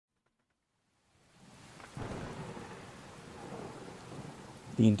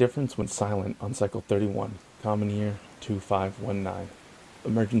The Indifference went silent on Cycle 31, Common Year 2519.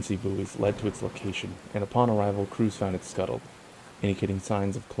 Emergency buoys led to its location, and upon arrival, crews found it scuttled, indicating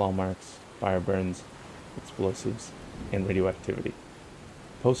signs of claw marks, fire burns, explosives, and radioactivity.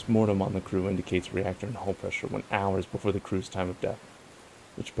 Post-mortem on the crew indicates reactor and hull pressure went hours before the crew's time of death,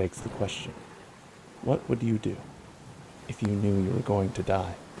 which begs the question, what would you do if you knew you were going to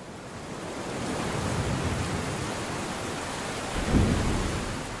die?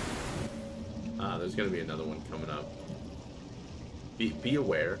 There's going to be another one coming up. Be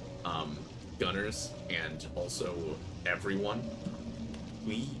aware, gunners and also everyone,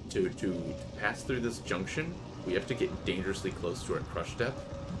 to pass through this junction, we have to get dangerously close to our crush depth.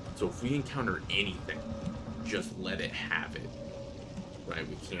 So if we encounter anything, just let it have it. Right?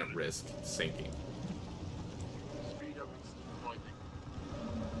 We can't risk sinking.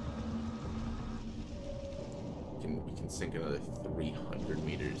 We can sink another 300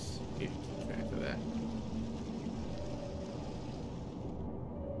 meters if you keep track of that.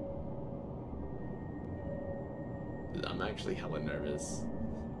 I'm actually hella nervous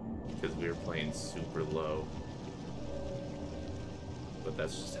because we were playing super low, but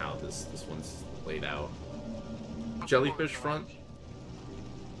that's just how this one's laid out. Jellyfish front.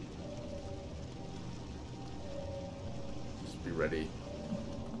 Just be ready.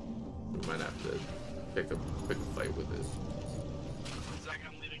 We might have to pick a fight with this. Zach,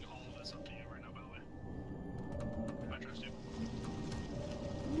 I'm leaving all of this up to you right now, by the way. I trust you.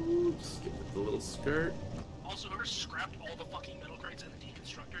 Ooh, just give it the little skirt. Also, whoever scrapped all the fucking metal crates in the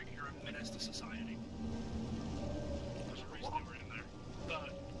deconstructor, you're a menace to society. There's a reason they were in there.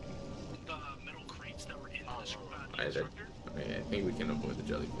 The metal crates that were in the deconstructor. I think we can avoid the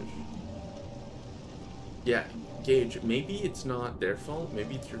jellyfish. Yeah, Gage, maybe it's not their fault.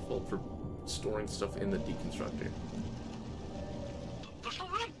 Maybe it's your fault for storing stuff in the deconstructor. There's no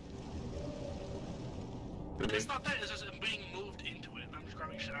room! It's not that, it's just being moved into it. I'm just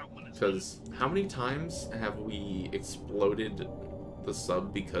grabbing shit out when it's... Because how many times have we exploded the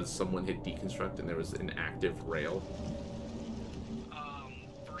sub because someone hit deconstruct and there was an active rail?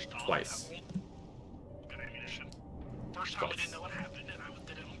 First off, Twice. Good ammunition. First time I didn't know what happened and I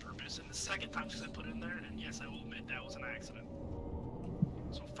did it on purpose, and the second time because I put it in there, and yes, I will admit that was an accident.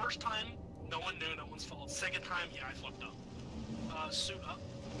 So first time, no one knew, no one's fault. Second time, yeah, I fucked up. Suit up.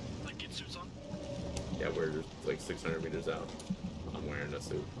 Like, get suits on. Yeah, we're like 600 meters out. I'm wearing a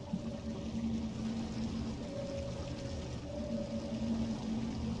suit.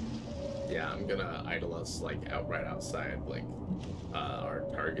 Yeah, I'm gonna idle us like right outside like our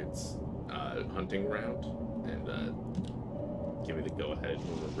target's hunting ground and give me the go ahead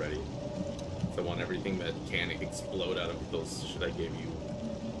when we're ready. So I want everything that can explode out of those shit I gave you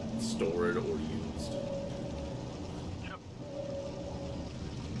stored or used. Yep.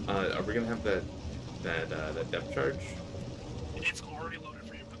 Are we gonna have that depth charge? It's already loaded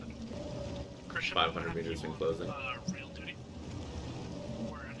for you, brother. Christian, 500 meters in closing. Rail duty.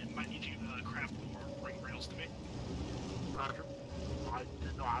 Where it might need you to craft more, bring rails to me. Roger. I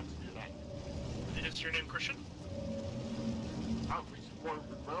didn't know how to do that. Is your name Christian? Oh, we support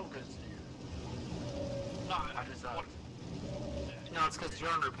rail goods to you. No, I just, No, it's because you're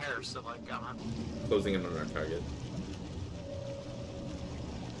on repair, so like, Closing in on our target.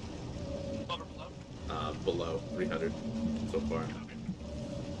 above or below? Below 300 so far.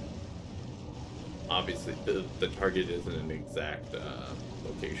 Obviously, the target isn't an exact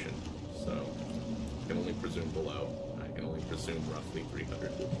location, so I can only presume below. I can only presume roughly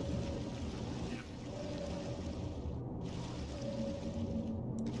 300.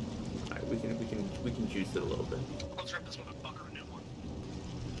 Alright, we can juice it a little bit. Let's rip this motherfucker a new one.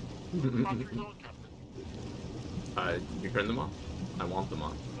 You turn them on? I want them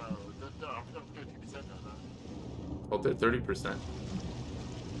on. No, I'm 50% on that. Well, they're 30%.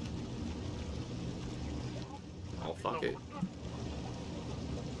 I'll fuck it.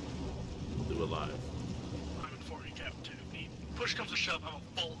 We'll do it live. I'm in 40 cap 2. Push comes to shove, I'm a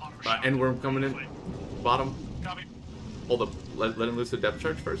full auto shot. And we're coming in. Bottom. Copy. Hold up. Let him loose the depth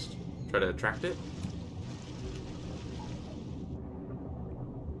charge first. Try to attract it.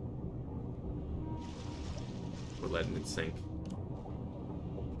 We're letting it sink.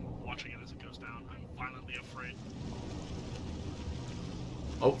 Watching it as it goes down. I'm violently afraid.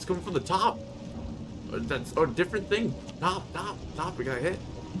 Oh, it's coming from the top. That's a different thing. Top. We got hit.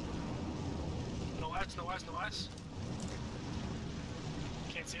 No eyes, no eyes, no eyes.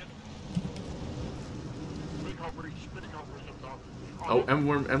 Can't see it. Oh,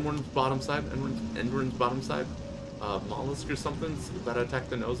 M1's bottom side. M1's bottom side. Mollusk or something's about to attack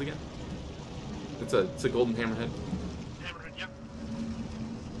the nose again. It's a golden hammerhead. Hammerhead, yep.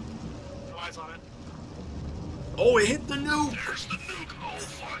 Oh, it hit the nuke! There's the nuke. Oh,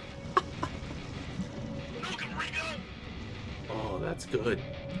 fuck. Nuke him, Rico. Oh, that's good.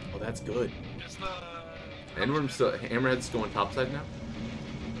 Oh, that's good. Is the... Hammerhead's going topside now.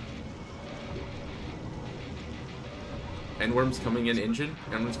 Endworm's coming in engine.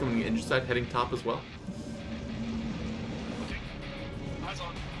 Endworm's coming in engine side, heading top as well. Okay. Eyes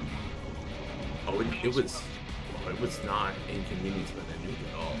on. Oh, it was not inconvenience by the nuke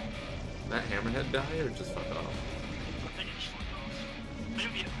at all. Did that Hammerhead die or just fuck off? I think it just fucked off.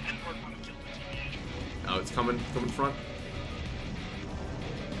 Maybe the Endward might have killed the TVH. Oh, it's coming front.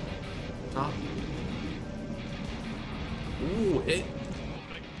 Top. Ooh, hit.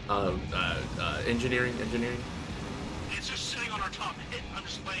 Engineering. It's just sitting on our top. I'm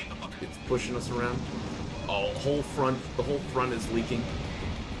just laying the fucker. It's pushing us around. Oh, the whole front is leaking.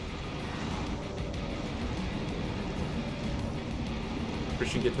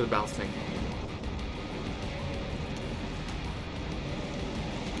 Christian, get to the ballast tank.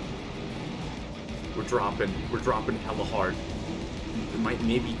 We're dropping hella hard. It might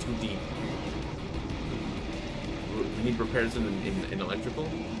maybe too deep. We need repairs in electrical.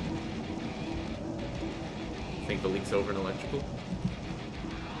 I think the leak's over in electrical.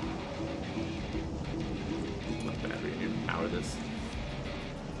 My battery, I need to power this.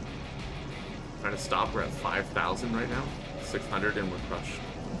 Trying to stop, we're at 5,000 right now. 600 and we're crushed.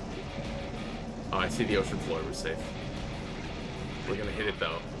 Oh, I see the ocean floor, we're safe. We're gonna hit it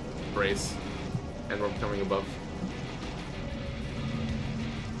though. Brace. And we're coming above.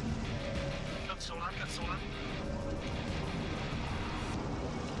 Got sonar.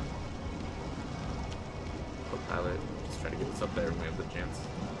 Pilot, just try to get us up there when we have the chance.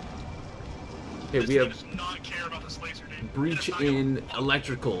 Okay, This we thing have does not care about this laser, dude. breach It's not gonna- in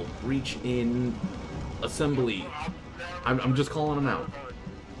electrical, breach in assembly. I'm just calling them out.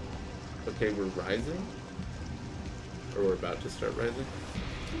 Okay, we're rising? Or we're about to start rising?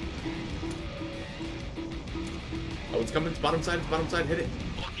 Oh, it's coming, it's bottom side, hit it.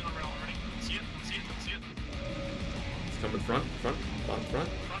 Blocking on rail already. See it. It's coming front, bottom front.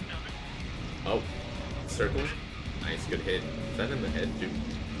 Front down it. Oh, circling. Nice, good hit. Is that in the head, dude?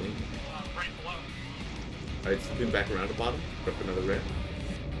 Clean. Right below. Alright, swooping back around to bottom. Drop another rail.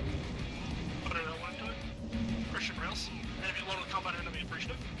 Put an L into it. Christian rails. And if you load the combat enemy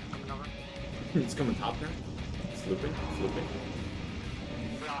appreciative. Coming over. It's coming top now. It's looping.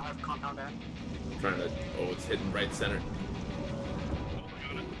 We all have compound end. Trying to. Oh, it's hitting right center.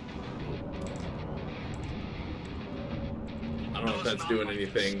 I don't know if that's doing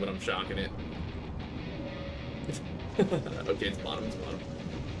anything, but I'm shocking it. Okay, it's bottom.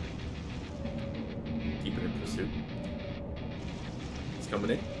 Keep it in pursuit. It's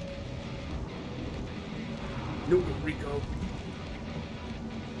coming in. No, Rico.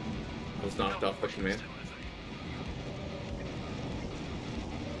 I was knocked off the command.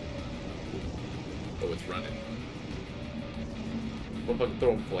 Oh, it's running. What about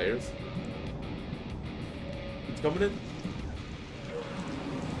throwing flares? It's coming in.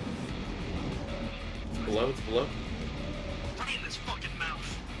 It's below. Right in this fucking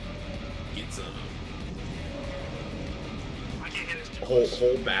mouth. Get some. I can't hit his two.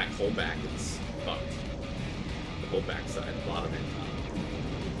 Hold back. It's fucked. The whole back side, bottom and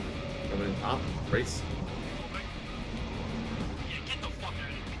top. Coming in top. Race. Yeah, get the fuck out of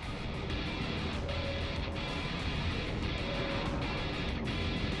here.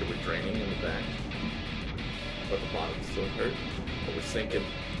 Okay, we're draining in the back. But the bottom's still hurt. But we're sinking.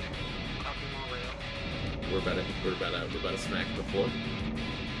 Copy more rail. We're about to smack the floor.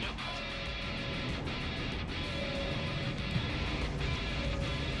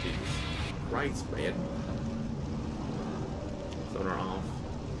 Jesus Christ, man. Sonar off.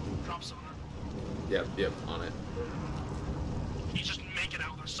 Drop sonar. Yep, on it. He's just making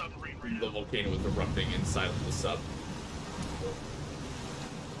out with our submarine right The now. volcano is erupting inside of the sub.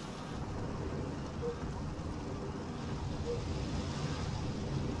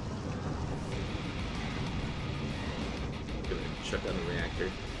 Gonna shut down the reactor.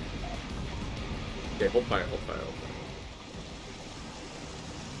 Okay, hold fire.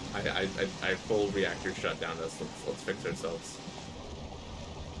 I full reactor shut down. Let's fix ourselves.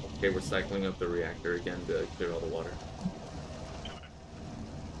 Okay, we're cycling up the reactor again to clear all the water.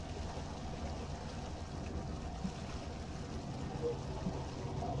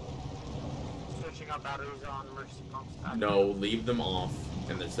 Switching out batteries on emergency pumps. No, leave them off,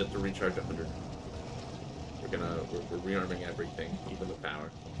 and they're set to recharge 100. We're rearming everything, even the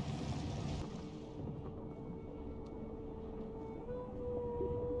power.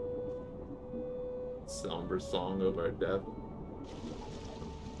 Somber song of our death.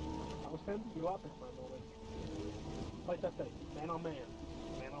 I was tempted to go up there for a moment. Fight that thing. Man on man.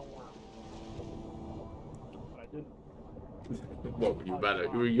 Man on worm. But I didn't. What were you about to?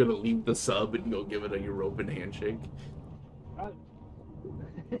 Were you gonna leave the sub and go give it a European handshake? Yeah.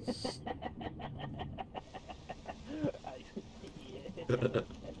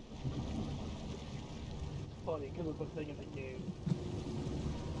 Funny, because it's a thing in the game.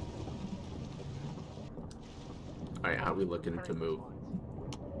 Alright, how are we looking to move?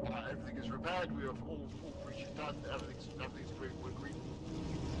 Everything is repaired. We have all breaches done. Everything's great. We're green.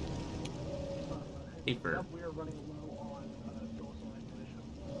 Hey, Fern. Yep, we are running low on dorsal ammunition,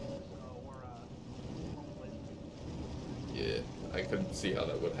 so we're Yeah, I couldn't see how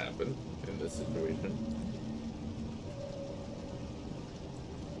that would happen in this situation.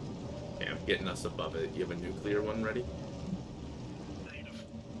 Okay, I'm getting us above it. You have a nuclear one ready? negative.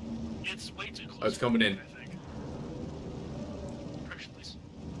 It's way too close. Oh, it's coming in. I think. Correction, please.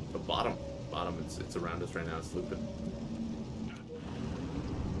 The bottom. Bottom, it's around us right now. It's looping.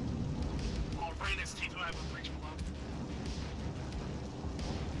 Oh, right next to you, I have a breach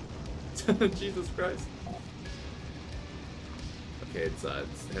below. Jesus Christ. Okay, it's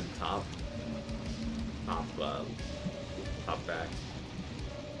heading top. Top back.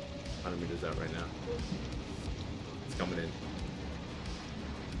 100 meters out right now. It's coming in.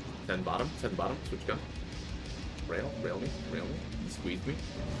 10 bottom, switch gun. Rail me, squeeze me.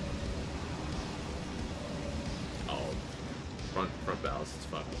 Oh, front ballast is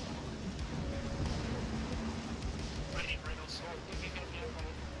fucked. Right also.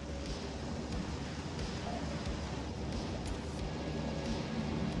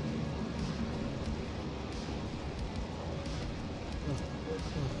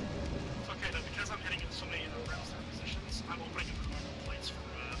 It's okay though, because I'm hitting so many rails and positions, I'm opening up plates for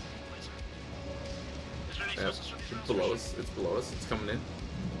laser. Is there any Yeah, sources for these it's rails? below us, it's coming in.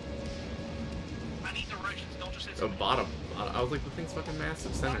 I need directions, don't just hit Oh, something. bottom. I was like, the thing's fucking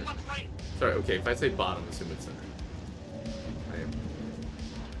massive, center. Look right. Sorry, okay, if I say bottom, assume it's center. I am.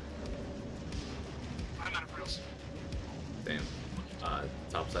 I'm out of rails. Damn.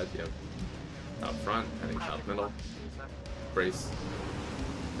 Top side, yep. Top front, heading top middle. Brace.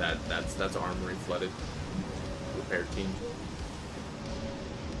 That's armory flooded. Repair team.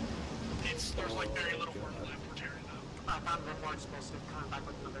 There's like very little work left. We're tearing up. I found one more explosive coming back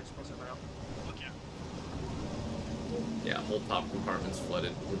with another explosive rail. Look, yeah. Yeah, whole top compartment's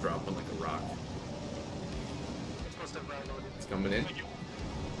flooded. We're dropping like a rock. Explosive rail loaded. It's coming in. Thank you.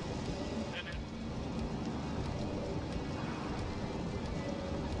 And then,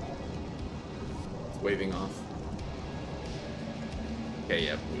 It's waving off. Okay,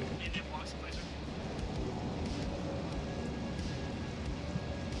 yeah. it blocks the laser.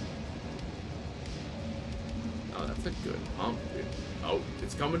 Oh, that's a good pump, dude. Oh,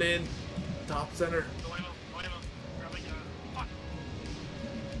 it's coming in. Top center. No ammo. Grabbing, fuck.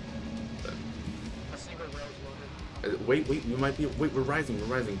 A single rail is loaded. Wait, we might be. Wait, we're rising.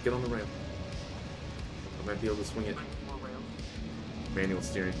 Get on the rail. I might be able to swing it. Might need more rail. Manual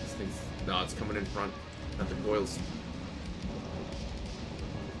steering. This thing's. No, it's coming in front. At the coils.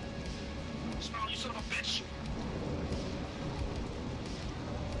 Smile, you son of a bitch.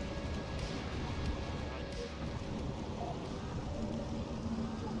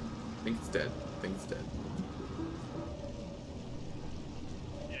 I think it's dead.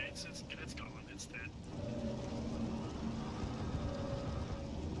 Yeah, it's gone. It's dead.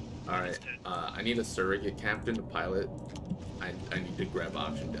 Alright. I need a surrogate captain to pilot. I need to grab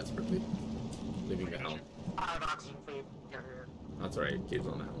oxygen desperately. Leaving the helm. I have oxygen for you. Here. That's alright. Cave's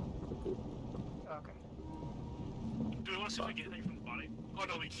on the helm. Cool. Okay. Do we want to see if we get anything from the body? Oh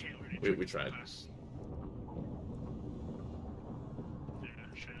no, we can't. We tried. Yeah,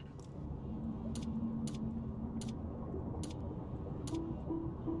 shit.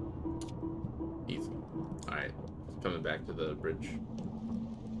 Easy. Alright. Coming back to the bridge.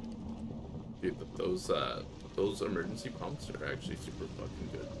 Dude, those emergency pumps are actually super fucking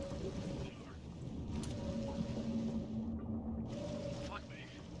good. Fuck me.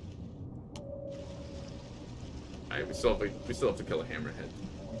 Alright, we still have to kill a hammerhead.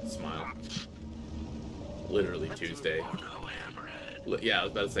 Smile. Literally Tuesday. Oh no, hammerhead. Yeah, I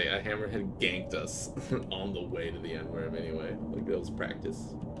was about to say a hammerhead ganked us on the way to the end worm anyway. Like that was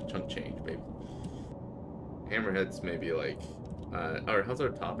practice. Chunk change, baby. Hammerheads maybe like or how's our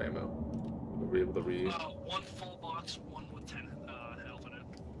top ammo? Were we able to read? One full box, one with 10 health in it.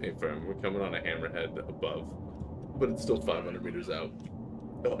 Hey, firm, we're coming on a hammerhead above, but it's still 500 meters out.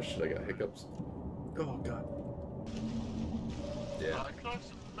 Oh shit, I got hiccups. Oh god. Yeah. Can I have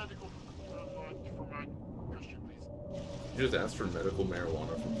some medical for my Christian, please? You just asked for medical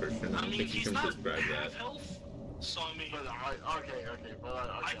marijuana from Christian. I don't think you he's can not prescribe half that. health. So I mean, But okay, but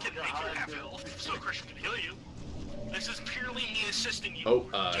I can make you half health, so Christian can heal you. This is purely me assisting you. Oh,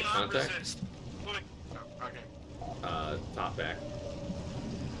 Do not contact? resist. Moving. Okay. Top back.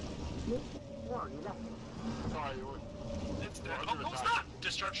 Sorry, It's dead. Oh, no, it's not.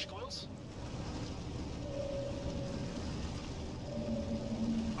 Discharge coils.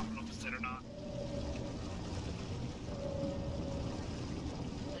 I don't know if it's dead or not.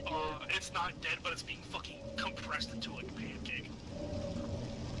 It's not dead, but it's being fucking compressed into like a pancake.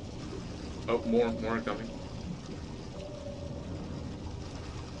 Oh, more coming.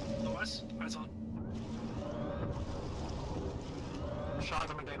 OS, eyes on. Shot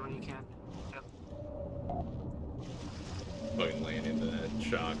them again when you can. Yep. Fucking laying into that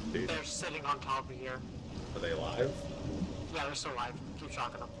shock, dude. They're sitting on top of here. Are they alive? Yeah, they're still alive. Keep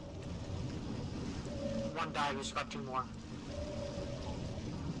shocking them. One died, we just got 2 more.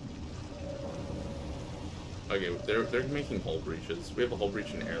 Okay, they're making hull breaches. We have a hull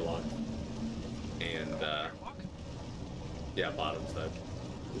breach in airlock. And, yeah, bottom side.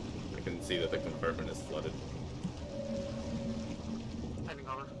 I can see that the compartment is flooded. Heading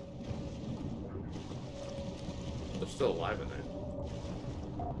over. They're still alive in there.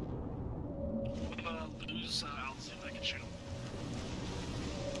 I'm gonna lose altitude, I can shoot him.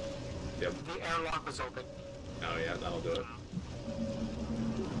 Yep. The airlock was open. Oh yeah, that'll do it.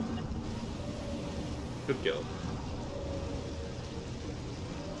 Good kill.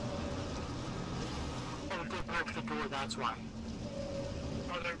 Oh, they broke the door, that's why.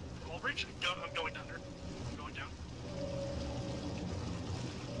 Are there hull breach? I'm going under. I'm going down.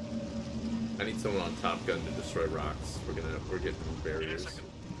 I need someone on Top Gun to destroy rocks. We're getting Give me a barriers. second.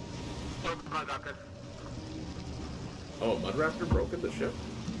 Oh, my doctor. Oh, a mud raptor broke in the ship?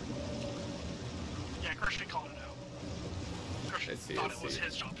 Yeah, Christian called it out. Christian thought it was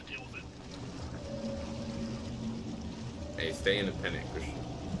his job to deal with it. Hey, stay independent, Christian.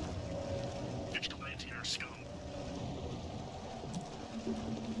 Vigilante or scum.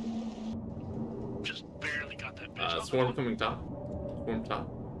 Just barely got that bitch. Swarm coming top. Swarm top.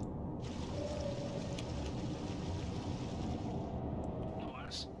 No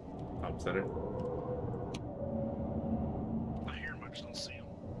eyes. Top center. I hear him, I just don't see him.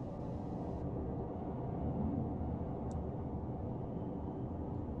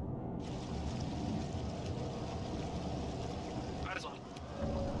 Eyes on.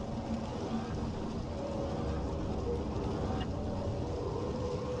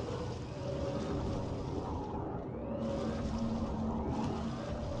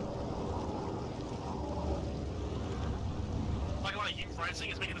 Like a lot of you rising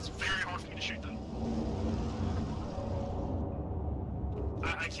is making this very hard for me to shoot them.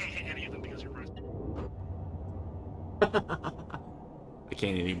 I can't hit any of them because you're rising. I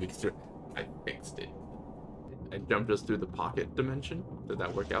can't even fix it. I fixed it. I jumped us through the pocket dimension. Did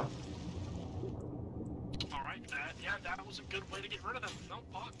that work out? Alright, that was a good way to get rid of them. No,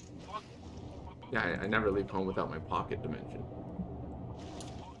 pog. Yeah, I never leave home without my pocket dimension.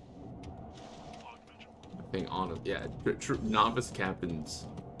 I think yeah, true novice captains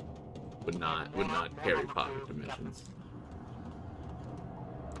would not carry pocket dimensions.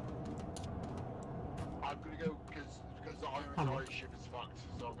 I'm gonna go because the Iron ship is fucked,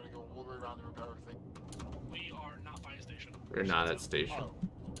 so I'm gonna go all the way around the repair thing. We are not by a station. We're not at station.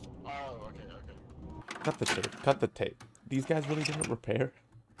 Oh, okay. Cut the tape. Cut the tape. These guys really didn't repair?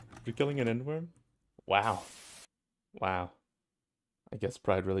 After killing an endworm? Wow. Wow. I guess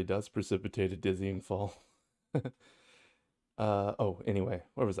pride really does precipitate a dizzying fall. Oh, anyway,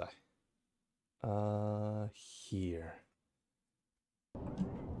 where was I? Here.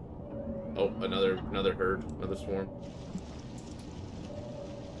 Oh, another herd, another swarm.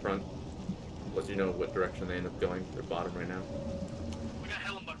 Front. Let you know what direction they end up going. They're bottom right now. We got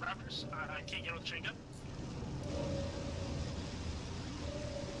hell and butt raptors. I can't get with the chain gun.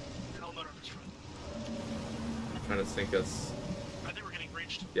 Hell and butt raptors front. Trying to sink us. I think we're getting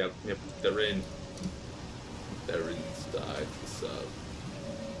breached. Yep, they're in. They're inside the sub.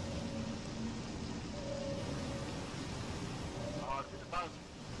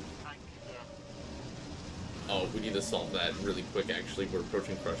 Oh, we need to solve that really quick, actually. We're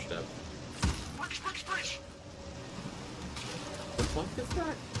approaching crush depth. Breach! The fuck is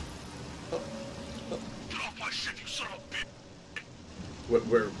that? Get off my ship, you son of a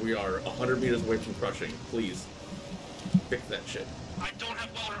bitch! We are 100 meters away from crushing. Please. Fix that shit. I don't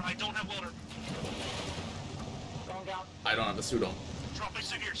have welder. Going down. I don't have a suit on. Drop my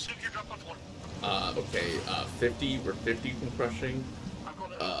suit here, drop my floor. Okay, 50. We're 50 from crushing. I'm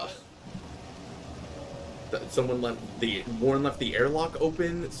going Someone Warren left the airlock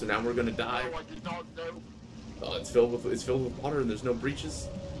open, so now we're gonna die. No, I did not know. It's filled with water and there's no breaches.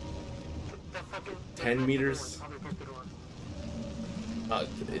 10 meters. An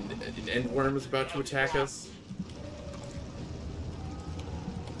endworm is about to attack us.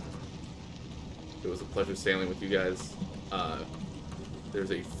 It was a pleasure sailing with you guys.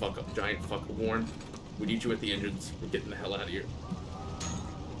 There's a giant fuck warn. We need you at the engines. We're getting the hell out of here.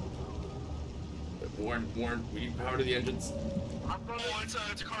 Warn, we need power to the engines. Oh, it's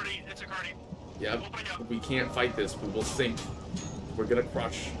a Cardi. It's a Cardi. Yep. We can't fight this. We will sink. We're gonna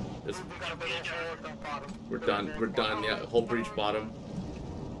crush. We're done. We're done. Yeah, whole breach bottom.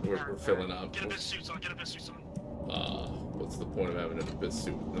 We're filling up. Get abyss suits on. Get abyss suits on. What's the point of having an abyss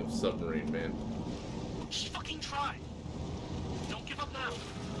suit with no submarine, man? Just fucking try. Don't give up now.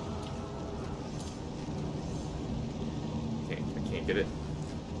 I can't get it.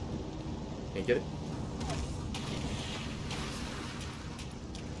 Can't get it.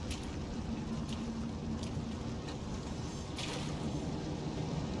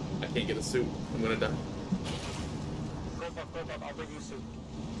 I can't get a suit. I'm gonna die. Go up, I'll bring you a suit.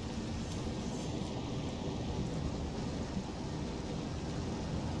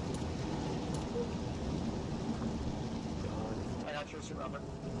 I got your suit, Robert.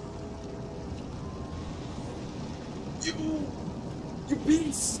 You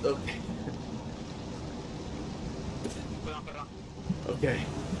beast! Okay. Put on. Okay.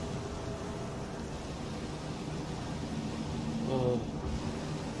 Oh.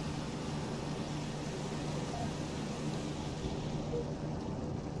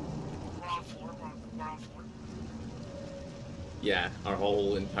 We're on 4. We're on 4. Yeah, our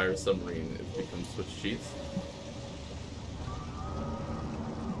whole entire submarine has become switch sheets.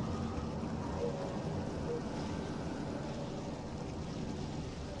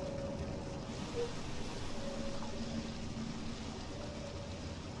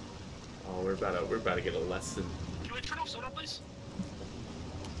 Oh, we're about to get a lesson. Can we turn off soda, please?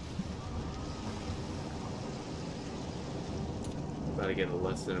 We're about to get a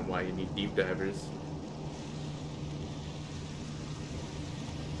lesson in why you need deep divers.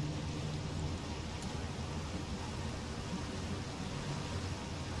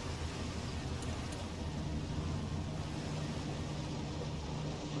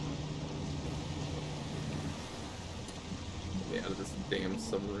 Get out of this damn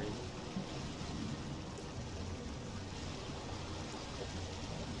submarine.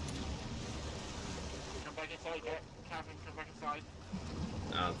 Come back inside, Captain, come back inside.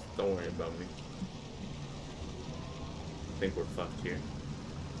 Nah, don't worry about me. I think we're fucked here.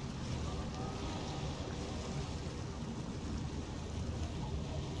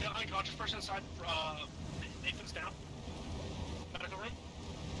 Yeah, unconscious person inside. Nathan's down. Medical room.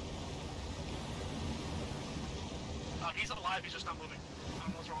 He's alive, he's just not moving. I don't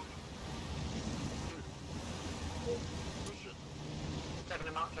know what's wrong with him. Checking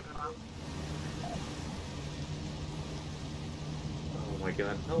him out. Oh my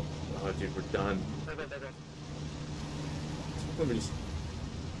god, help. Oh dude, we're done. They're good. Let me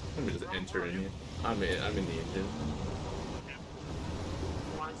just enter in here. I'm in the engine.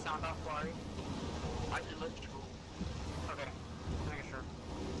 You want to sound off, Larry? I can let you go. Okay, making sure.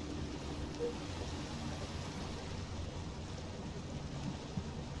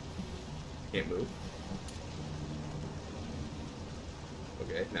 Can't move.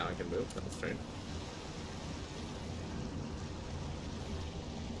 Okay, now I can move. That was strange.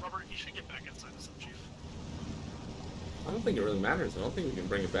 Robert, you should get back inside the sub-chief. I don't think it really matters. I don't think we can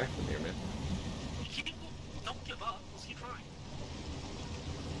bring it back from here, man. Don't give up. Let's keep trying.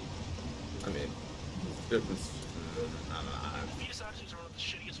 I mean, there's difference. These attitudes are one of the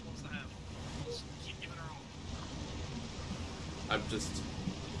shittiest ones to have. Let's keep giving our all. I'm just...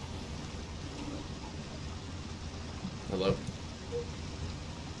 Hello?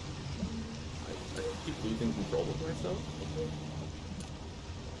 I keep losing control of myself.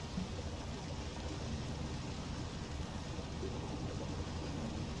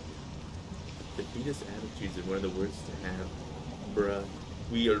 Defeatist attitudes are one of the worst to have. Bruh,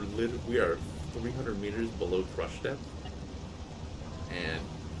 we are 300 meters below crush depth. And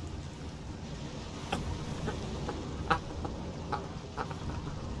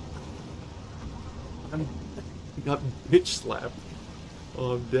I got bitch slapped.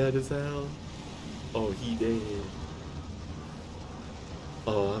 Oh, I'm dead as hell. Oh, he dead.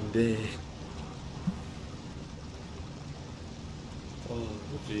 Oh, I'm dead. Oh,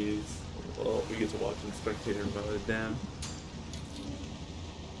 jeez. Well, we get to watch and spectator mode down.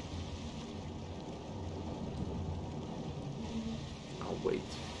 I'll wait.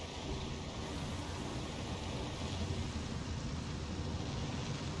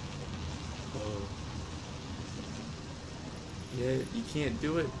 Oh. Yeah, you can't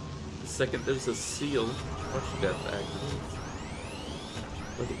do it. The second there's a seal, watch that back.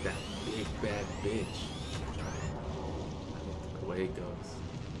 Look at that big bad bitch. Away it goes.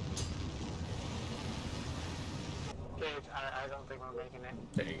 Gage, I don't think we're making it.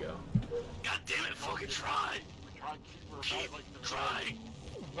 There you go. God damn it, fucking try! We can't keep her Keep back like the trying!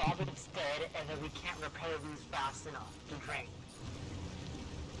 Robin's dead, and then we can't repair these fast enough to train.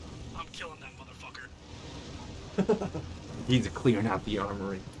 I'm killing that motherfucker. He's clearing out the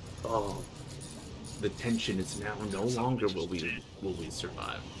armory. Oh, the tension is now no longer will we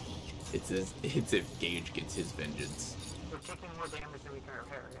survive. It's if Gage gets his vengeance. We're taking more damage than we can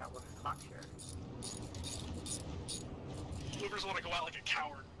repair. Yeah, we're fucked here. Whoever's want to go out like a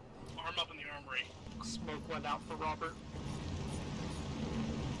coward, arm up in the armory. Smoke one out for Robert.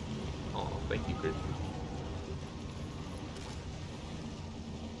 Oh, thank you, Chris.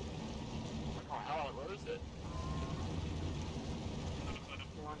 Oh, hell, where is it?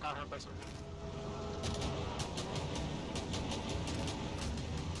 One got hurt by something.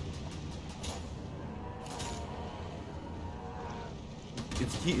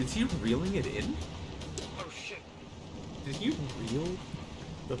 Is he reeling it in? Oh shit. Did he reel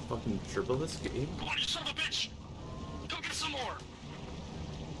the fucking Tribulus game? Come on, you son of a bitch! Come get some more!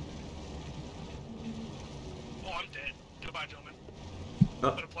 Oh, I'm dead. Goodbye, gentlemen. It's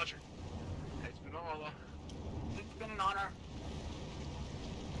been a pleasure. It's been all It's been an honor.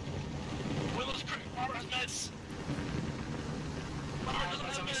 Willow's Robert has meds! Robert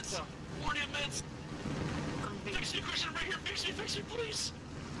doesn't have meds! Warren, you have meds! Fix me, Christian, right here! Fix me, please!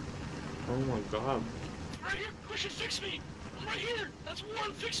 Oh my god. Right here! Christian, fix me! I'm right here! That's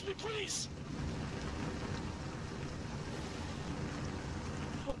Warren! Fix me, please!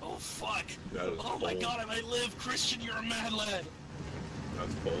 Oh, fuck! That was Oh my bold. god, I might live! Christian, you're a mad lad!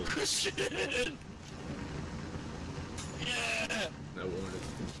 That's bold. Christian! Yeah! That one is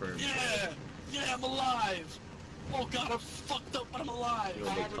confirmed. Yeah, I'm alive! Oh god, I'm fucked up, but I'm alive! You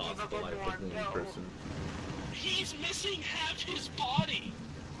almost cost the life of one person. He's missing half his body!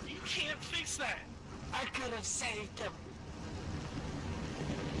 You can't fix that! I could have saved him.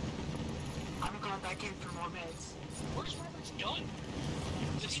 I'm going back in for more meds. Where's Robert's gun?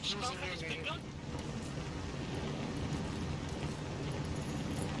 Did he just not have his big gun?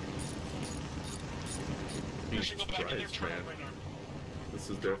 We Jesus should go back in there, Christ, turn man. on radar. This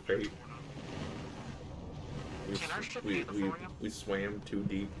is their fate. Can our ship handle thorium? We swam too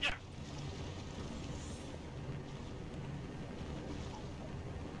deep. Yeah.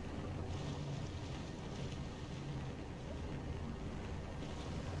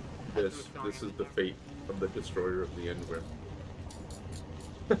 This is the fate of the destroyer of the Endgrim.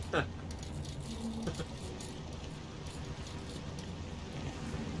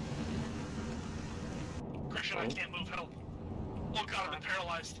 Christian, I can't move, help. Oh god, I've been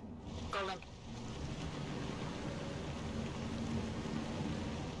paralyzed. Go Link.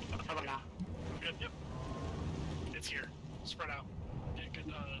 How about now? Good, yep. It's here. Spread out. Get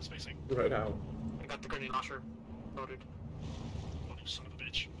good spacing. Right out. I got the grenade launcher loaded. Oh, you son of a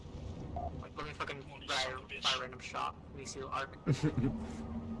bitch. Like, let me fucking Oh, you fire son of a bitch. a random shot. Let me see the arc.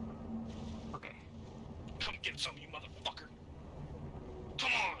 Okay. Come get some, you motherfucker.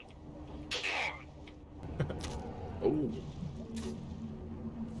 Come on. Come on. Oh.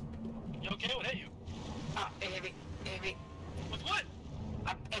 You okay? What hit you? Ah, it hit me. It hit me. With what?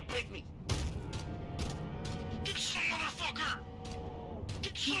 It bit me. Get some, motherfucker!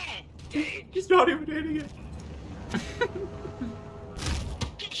 Get some! He's not even hitting it.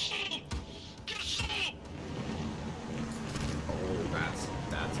 Get some! Get some! Oh,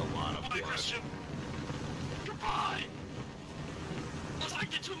 that's a lot of Bye, blood. Christian! Goodbye! Let's not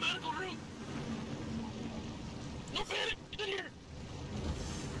get to a medical room! No panic! Get in here!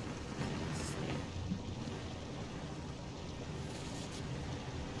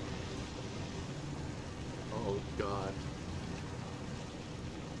 Oh god.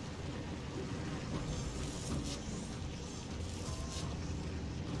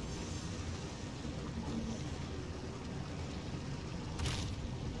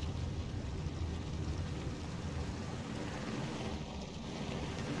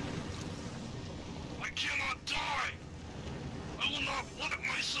 I cannot die! I will not let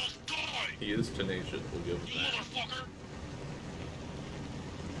myself die! He is tenacious, we'll give You him that. motherfucker!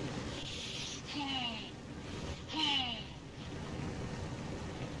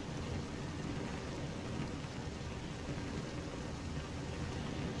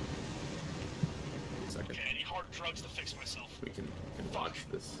 Second. Okay, I need hard drugs to fix myself. We can watch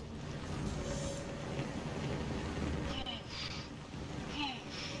this.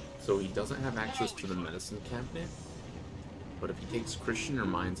 So he doesn't have access to the medicine cabinet? But if he takes Christian or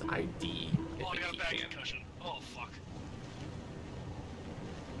mine's ID, I Oh, I think got a he bad can. concussion. Oh, fuck.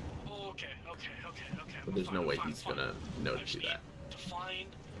 Okay. But there's no way he's gonna know to do that. To find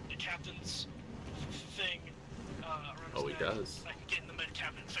the captain's thing around his Oh, he neck. does. I can get in the med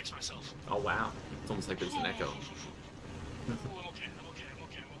cabinet and fix myself. Oh, wow. It's almost like there's an echo. I'm okay.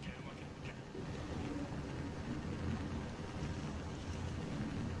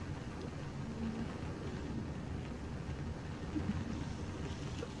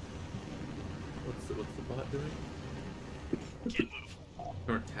 What's the bot doing? Can't move.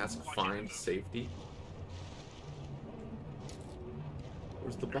 Current task, Why can't I find move? safety.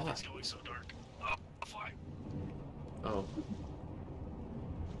 Where's the bot? Everything's going so dark. Oh, fine. Oh.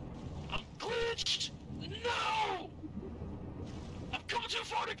 I'm glitched! No! I've come too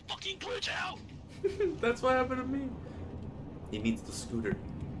far to fucking glitch out! That's what happened to me. He needs the scooter.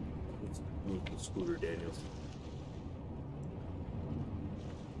 He needs the scooter, Daniels.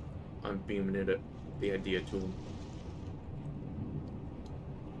 I'm beaming it at the idea to him.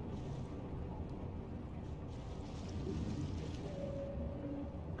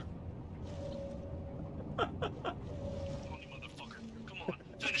 Come on, you motherfucker. Come on.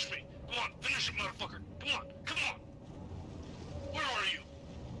 Finish me. Come on. Finish it, motherfucker. Come on. Come on. Where are you?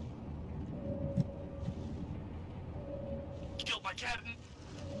 You killed my captain.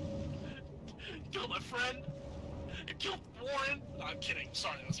 You killed my friend. You killed Warren. No, I'm kidding.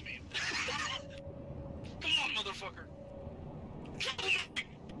 Sorry, that was mean. Come on, motherfucker. Kill me.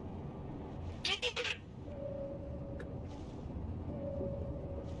 Kill me.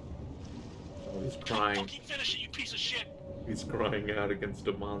 Oh, he's crying. Fucking finish it, you piece of shit. He's crying out against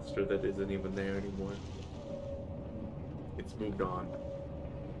a monster that isn't even there anymore. It's moved on.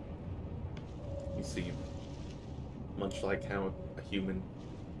 You see, much like how a human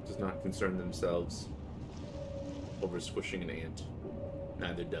does not concern themselves over squishing an ant,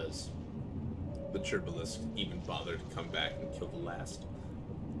 neither does the Turbolisk even bother to come back and kill the last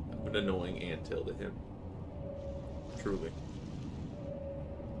of an annoying anthill to him. Truly.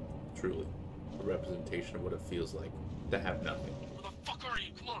 Truly. A representation of what it feels like to have nothing. Where the fuck are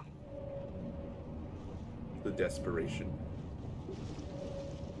you? Come on. The desperation.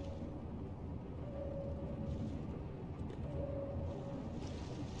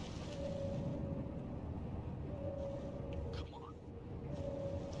 Come on.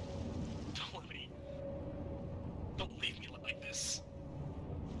 Don't let me. Don't leave me like this.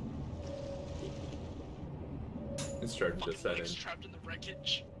 It's starting to Fucking set in. legs trapped in the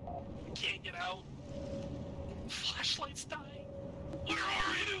wreckage. I can't get out. Flashlight's dying. Where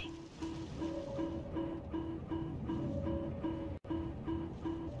are you?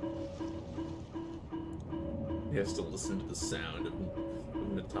 He has to listen to the sound of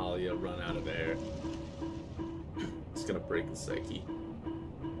Natalia run out of air. It's gonna break the psyche.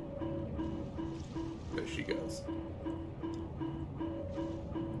 There she goes.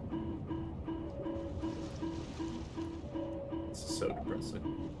 This is so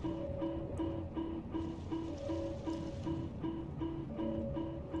depressing.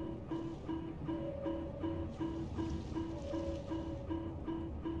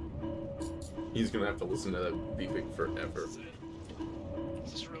 He's gonna have to listen to that beeping forever. This is it.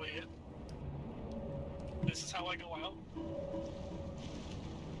 Is this really it? This is how I go out?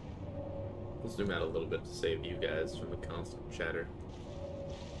 We'll zoom out a little bit to save you guys from the constant chatter.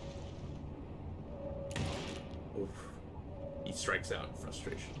 Oof. He strikes out in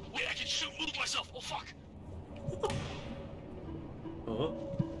frustration. Wait, I can shoot, move myself. Oh fuck. Uh-huh.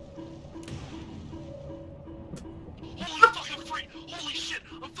 Holy fucking free! Holy shit!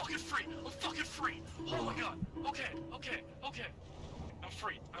 I'm fucking free! I'm fucking free! Oh my god! Okay. I'm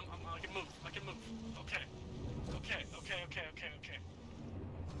free. I can move. Okay.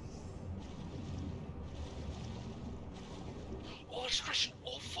 Oh, there's Christian!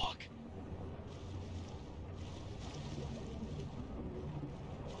 Oh fuck!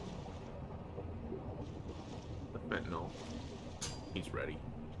 The fentanyl. He's ready.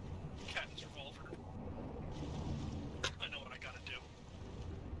 Captain's revolver. I know what I gotta do.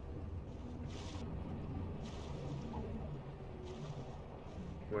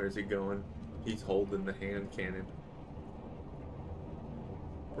 Where is he going? He's holding the hand cannon.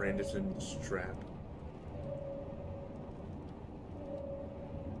 Brandishing the strap.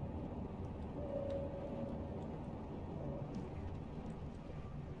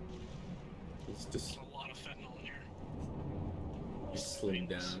 He's just There's a lot of fentanyl in here. he's slimmed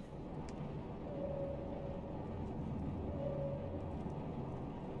down.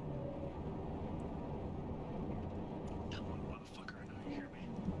 Come on, motherfucker, I know you hear me.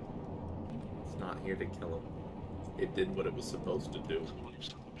 It's not here to kill him. it did what it was supposed to do. Come on, you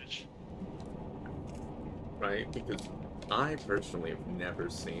son of a bitch. Right? Because I personally have never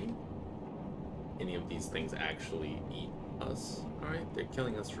seen any of these things actually eat us. Alright? They're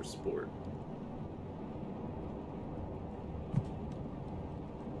killing us for sport.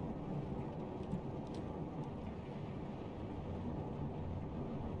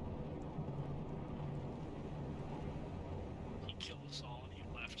 He killed us all and he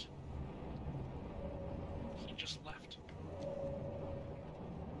left. He just left.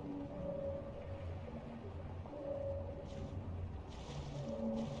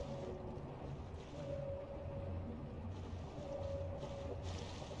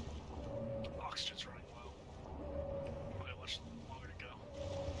 Oxygen's running low. Probably much longer to go.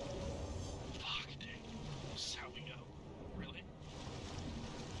 Fuck, dude. This is how we go. Really?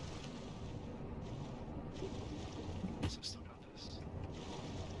 Guess I still got this.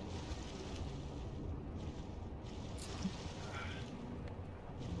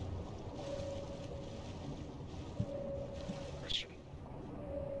 Christian,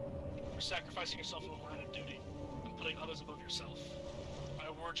 you're sacrificing yourself in the line of duty and putting others above yourself. I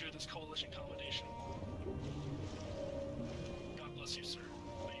award you this coalition commendation. God bless you, sir.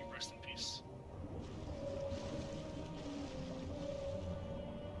 May you rest in peace.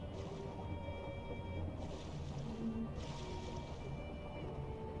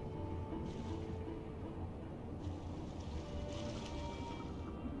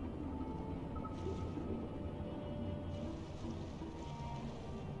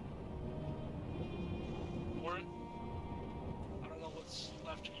 Warren, I don't know what's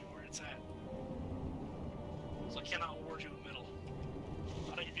left of you where it's at. So I cannot award you a medal.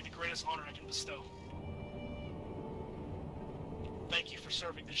 I don't give you the greatest honor I can bestow. Thank you for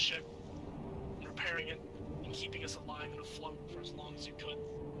serving this ship, and repairing it, and keeping us alive and afloat for as long as you could.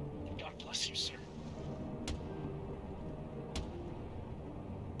 God bless you, sir.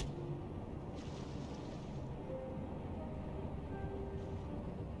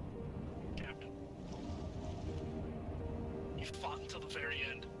 Captain, you fought until the very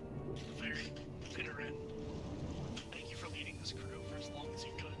end, the very bitter end. Thank you for leading this crew for as long as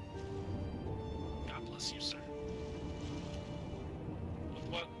you could. God bless you, sir. With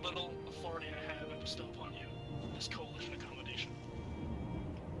what little authority I have, I bestow upon you this coalition accommodation.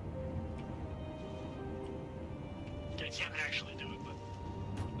 Okay, I can't actually do it, but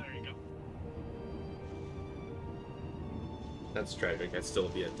there you go. That's tragic. I still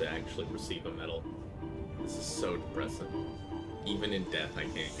have yet to actually receive a medal. This is so depressing. Even in death, I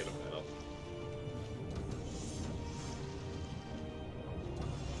can't get a medal.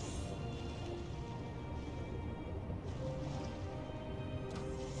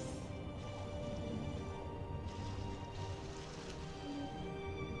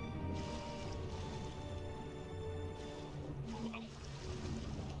 Well,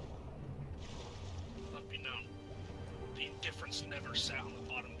 let it be known, the Indifference never sat on the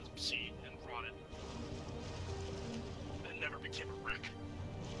bottom of the sea and rotted. It never became a wreck.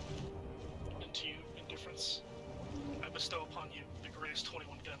 And to you, Indifference, I bestow upon you the greatest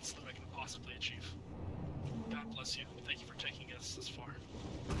 21 guns that I can possibly achieve. God bless you. Thank you for taking us